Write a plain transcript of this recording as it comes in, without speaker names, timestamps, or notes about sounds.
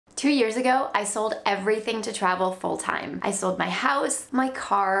2 years ago, I sold everything to travel full-time. I sold my house, my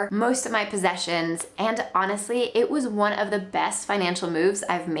car, most of my possessions, and honestly, it was one of the best financial moves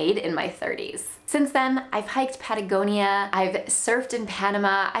I've made in my 30s. Since then, I've hiked Patagonia, I've surfed in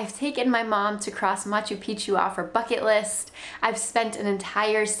Panama, I've taken my mom to cross Machu Picchu off her bucket list, I've spent an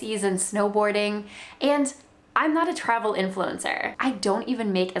entire season snowboarding, and I'm not a travel influencer. I don't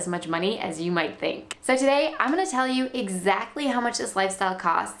even make as much money as you might think. So today, I'm gonna tell you exactly how much this lifestyle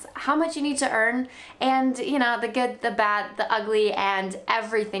costs, how much you need to earn, and you know, the good, the bad, the ugly, and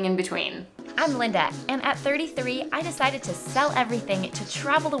everything in between. I'm Linda, and at 33, I decided to sell everything to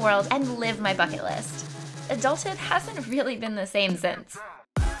travel the world and live my bucket list. Adulthood hasn't really been the same since.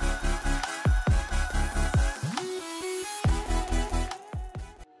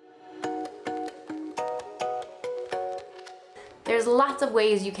 There's lots of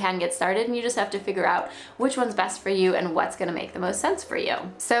ways you can get started, and you just have to figure out which one's best for you and what's gonna make the most sense for you.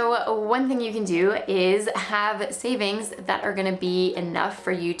 So one thing you can do is have savings that are gonna be enough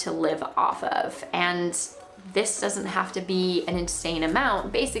for you to live off of. And this doesn't have to be an insane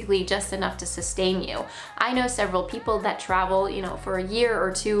amount, basically just enough to sustain you. I know several people that travel, you know, for a year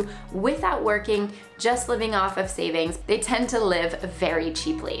or two without working, just living off of savings. They tend to live very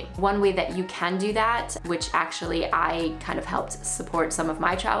cheaply. One way that you can do that, which actually I kind of helped support some of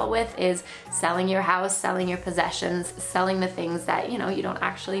my travel with, is selling your house, selling your possessions, selling the things that, you know, you don't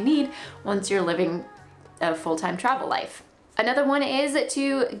actually need once you're living a full-time travel life. Another one is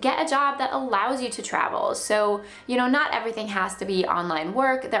to get a job that allows you to travel. So, you know, not everything has to be online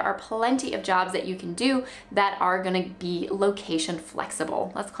work. There are plenty of jobs that you can do that are gonna be location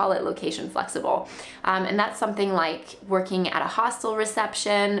flexible. Let's call it location flexible. And that's something like working at a hostel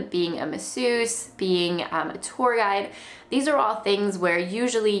reception, being a masseuse, being a tour guide. These are all things where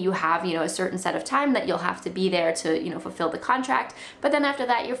usually you have, you know, a certain set of time that you'll have to be there to, you know, fulfill the contract, but then after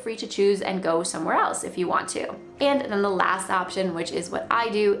that you're free to choose and go somewhere else if you want to. And then the last option, which is what I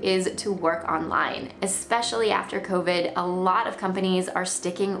do, is to work online. Especially after COVID, a lot of companies are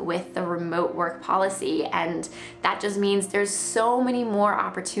sticking with the remote work policy, and that just means there's so many more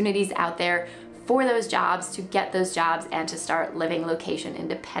opportunities out there for those jobs, to get those jobs, and to start living location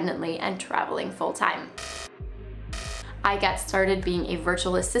independently and traveling full-time. I got started being a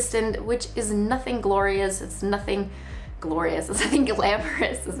virtual assistant, which is nothing glorious. It's nothing glorious, it's nothing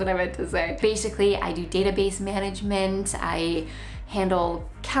glamorous is what I meant to say. Basically, I do database management, I handle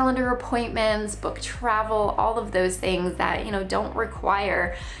calendar appointments, book travel, all of those things that, you know, don't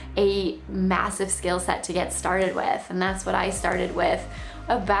require a massive skill set to get started with. And that's what I started with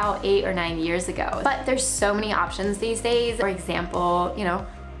about 8 or 9 years ago. But there's so many options these days. For example, you know,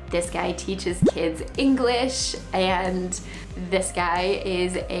 this guy teaches kids English, and this guy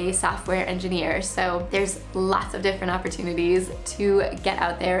is a software engineer. So there's lots of different opportunities to get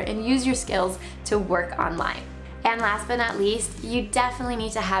out there and use your skills to work online. And last but not least, you definitely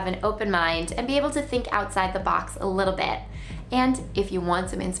need to have an open mind and be able to think outside the box a little bit. And if you want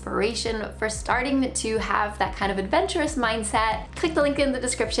some inspiration for starting to have that kind of adventurous mindset, click the link in the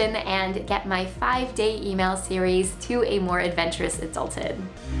description and get my 5-day email series to a more adventurous adulthood.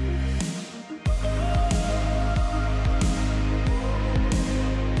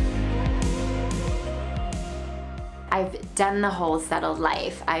 I've done the whole settled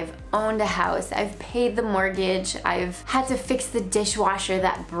life. I've owned a house, I've paid the mortgage, I've had to fix the dishwasher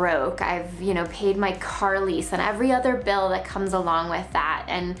that broke, I've, you know, paid my car lease and every other bill that comes along with that.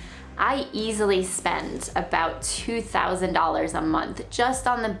 And I easily spend about $2,000 a month just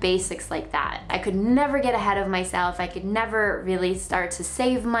on the basics like that. I could never get ahead of myself. I could never really start to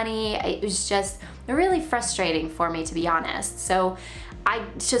save money. It was just really frustrating for me, to be honest. So I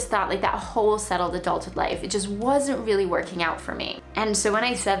just thought like that whole settled adulthood life, it just wasn't really working out for me. And so when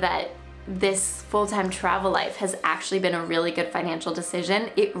I said that this full-time travel life has actually been a really good financial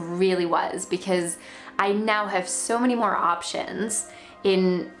decision, it really was, because I now have so many more options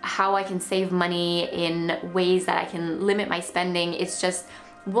in how I can save money, in ways that I can limit my spending. It's just,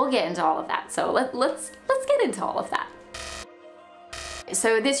 we'll get into all of that. So let's get into all of that.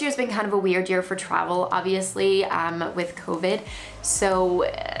 So this year's been kind of a weird year for travel, obviously, with COVID. So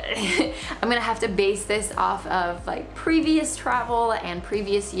I'm gonna have to base this off of like previous travel and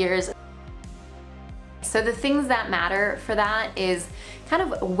previous years. So the things that matter for that is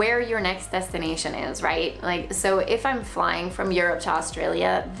kind of where your next destination is, right? Like, so if I'm flying from Europe to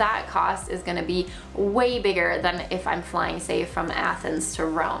Australia, that cost is gonna be way bigger than if I'm flying, say, from Athens to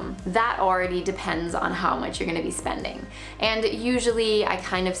Rome. That already depends on how much you're gonna be spending. And usually I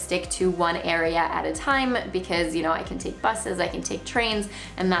kind of stick to one area at a time because, you know, I can take buses, I can take trains,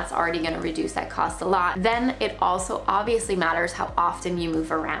 and that's already gonna reduce that cost a lot. Then it also obviously matters how often you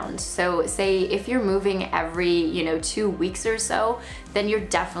move around. So say if you're moving every, you know, 2 weeks or so, then you're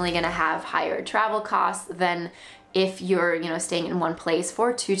definitely gonna have higher travel costs than if you're, you know, staying in one place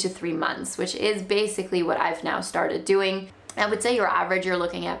for 2 to 3 months, which is basically what I've now started doing. I would say your average, you're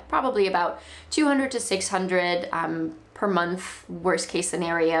looking at probably about 200 to 600 per month, worst case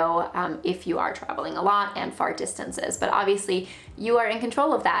scenario, if you are traveling a lot and far distances. But obviously you are in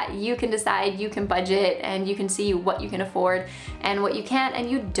control of that. You can decide, you can budget, and you can see what you can afford and what you can't,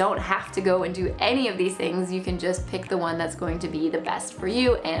 and you don't have to go and do any of these things. You can just pick the one that's going to be the best for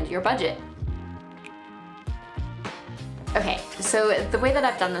you and your budget. Okay, so the way that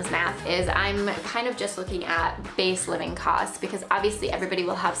I've done this math is I'm kind of just looking at base living costs, because obviously everybody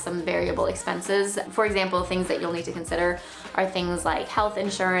will have some variable expenses. For example, things that you'll need to consider are things like health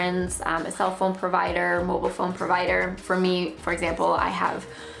insurance, a cell phone provider, mobile phone provider. For me, for example, I have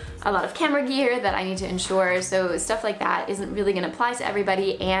a lot of camera gear that I need to insure, so stuff like that isn't really gonna apply to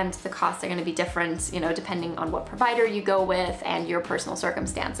everybody, and the costs are gonna be different, you know, depending on what provider you go with and your personal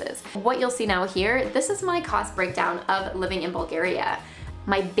circumstances. What you'll see now here, this is my cost breakdown of living in Bulgaria.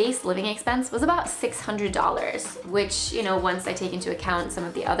 My base living expense was about $600, which, you know, once I take into account some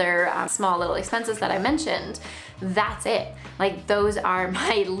of the other small little expenses that I mentioned, that's it. Like, those are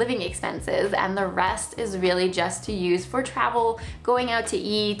my living expenses, and the rest is really just to use for travel, going out to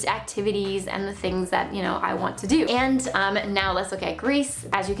eat, activities, and the things that, you know, I want to do. And now let's look at Greece.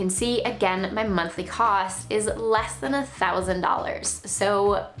 As you can see, again, my monthly cost is less than $1,000.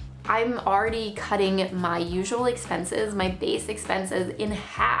 So I'm already cutting my usual expenses, my base expenses, in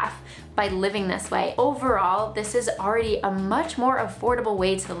half by living this way. Overall, this is already a much more affordable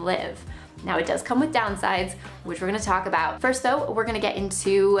way to live. Now, it does come with downsides, which we're gonna talk about. First though, we're gonna get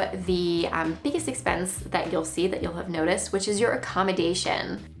into the biggest expense that you'll see, that you'll have noticed, which is your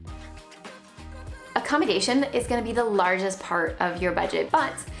accommodation. Accommodation is gonna be the largest part of your budget,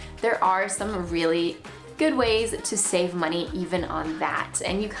 but there are some really good ways to save money even on that,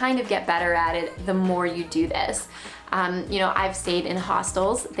 and you kind of get better at it the more you do this. You know, I've stayed in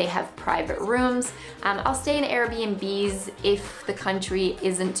hostels, they have private rooms. I'll stay in Airbnbs if the country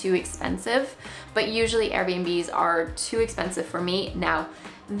isn't too expensive, but usually Airbnbs are too expensive for me. Now,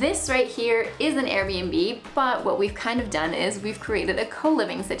 this right here is an Airbnb, but what we've kind of done is we've created a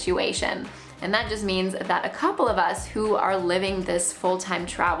co-living situation. And that just means that a couple of us who are living this full-time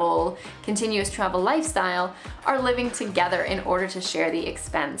travel, continuous travel lifestyle are living together in order to share the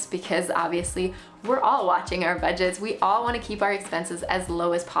expense, because obviously we're all watching our budgets. We all want to keep our expenses as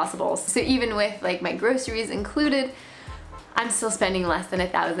low as possible. So even with like my groceries included, I'm still spending less than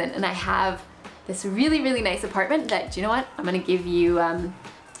 $1,000, and I have this really, really nice apartment that, you know what, I'm gonna give you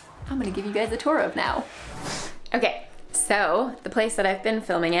guys a tour of now. Okay, so the place that I've been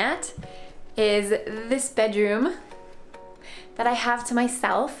filming at is this bedroom that I have to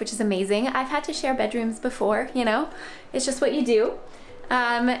myself, which is amazing. I've had to share bedrooms before, you know, it's just what you do.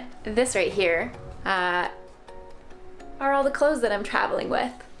 This right here are all the clothes that I'm traveling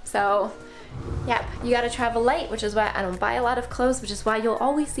with. So, yep, you gotta travel light, which is why I don't buy a lot of clothes, which is why you'll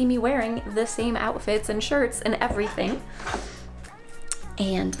always see me wearing the same outfits and shirts and everything.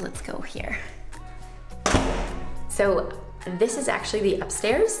 And let's go here. So this is actually the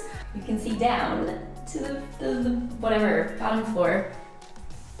upstairs. You can see down to the whatever, bottom floor.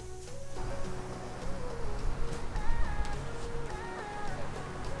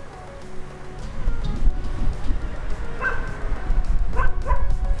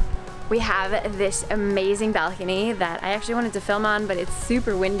 We have this amazing balcony that I actually wanted to film on, but it's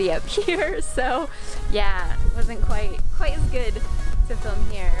super windy up here, so yeah, it wasn't quite as good to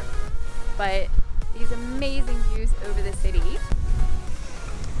film here. But these amazing views over the city.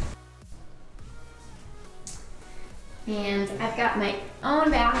 And I've got my own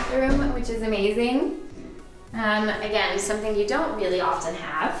bathroom, which is amazing. Again, something you don't really often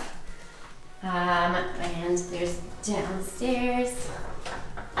have. And there's downstairs.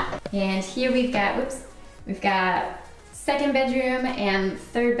 And here we've got second bedroom and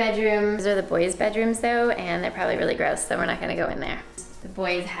third bedroom. These are the boys' bedrooms though, and they're probably really gross, so we're not gonna go in there. The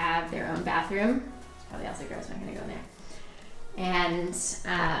boys have their own bathroom. It's probably also gross, we're not gonna go in there.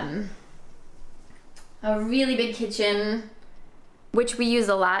 And a really big kitchen, which we use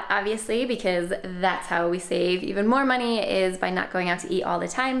a lot, obviously, because that's how we save even more money, is by not going out to eat all the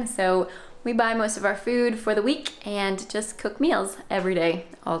time. So we buy most of our food for the week and just cook meals every day,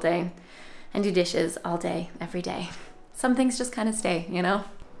 all day, and do dishes all day, every day. Some things just kind of stay, you know?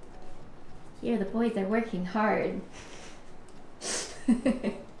 Here, the boys are working hard.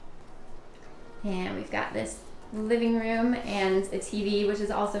 And we've got this living room and a TV, which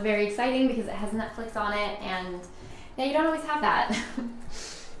is also very exciting because it has Netflix on it, and yeah, you don't always have that.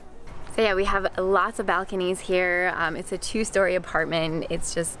 So yeah, we have lots of balconies here. It's a 2-story apartment.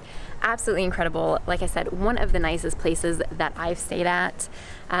 It's just absolutely incredible. Like I said, one of the nicest places that I've stayed at.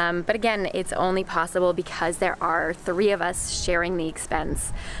 But again, it's only possible because there are 3 of us sharing the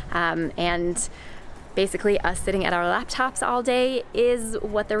expense. And basically us sitting at our laptops all day is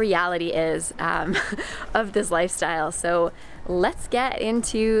what the reality is of this lifestyle. So let's get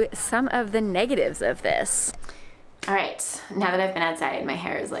into some of the negatives of this. All right, now that I've been outside, my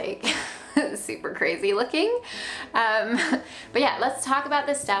hair is like super crazy looking. But yeah, let's talk about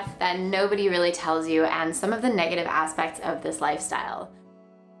the stuff that nobody really tells you and some of the negative aspects of this lifestyle.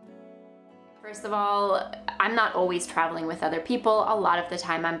 First of all, I'm not always traveling with other people. A lot of the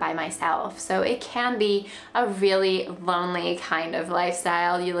time I'm by myself. So it can be a really lonely kind of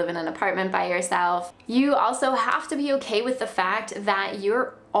lifestyle. You live in an apartment by yourself. You also have to be okay with the fact that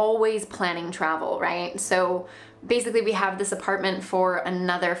you're always planning travel, right? So basically we have this apartment for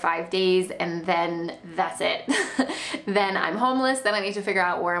another 5 days and then that's it. Then I'm homeless, then I need to figure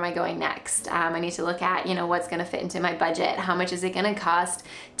out where am I going next. I need to look at, you know, what's gonna fit into my budget, how much is it gonna cost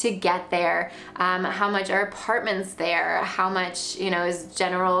to get there, how much are apartments there, how much, you know, is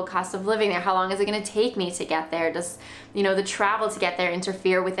general cost of living there, how long is it gonna take me to get there, does, you know, the travel to get there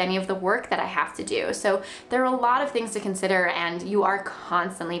interfere with any of the work that I have to do. So there are a lot of things to consider and you are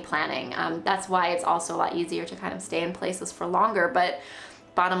constantly planning. That's why it's also a lot easier to kind of stay in places for longer, but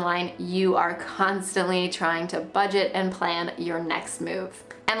bottom line, you are constantly trying to budget and plan your next move.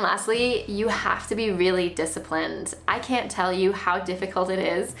 And lastly, you have to be really disciplined. I can't tell you how difficult it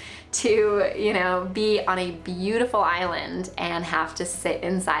is to, you know, be on a beautiful island and have to sit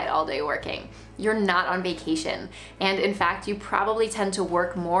inside all day working. You're not on vacation. And in fact, you probably tend to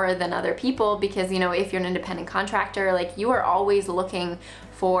work more than other people because, you know, if you're an independent contractor, like you are always looking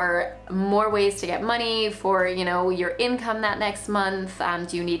for more ways to get money, for, you know, your income that next month.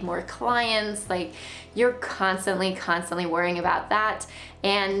 Do you need more clients? Like you're constantly worrying about that.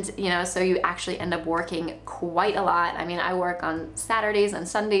 And, you know, so you actually end up working quite a lot. I mean, I work on Saturdays and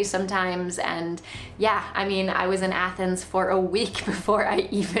Sundays sometimes. And yeah, I mean, I was in Athens for a week before I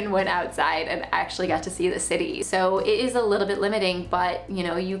even went outside and actually got to see the city. So it is a little bit limiting, but, you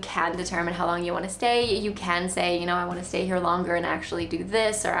know, you can determine how long you want to stay. You can say, you know, I want to stay here longer and actually do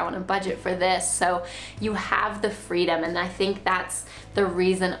this, or I want to budget for this. So you have the freedom. And I think that's the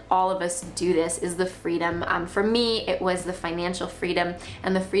reason all of us do this, is the freedom. For me, it was the financial freedom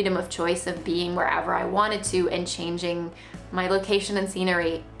and the freedom of choice of being wherever I wanted to and changing my location and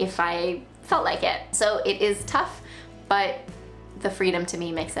scenery if I felt like it. So it is tough, but the freedom to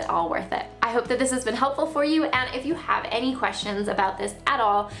me makes it all worth it. I hope that this has been helpful for you, and if you have any questions about this at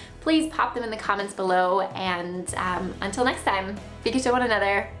all, please pop them in the comments below, and until next time, be good to one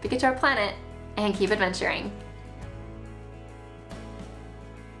another, be good to our planet, and keep adventuring.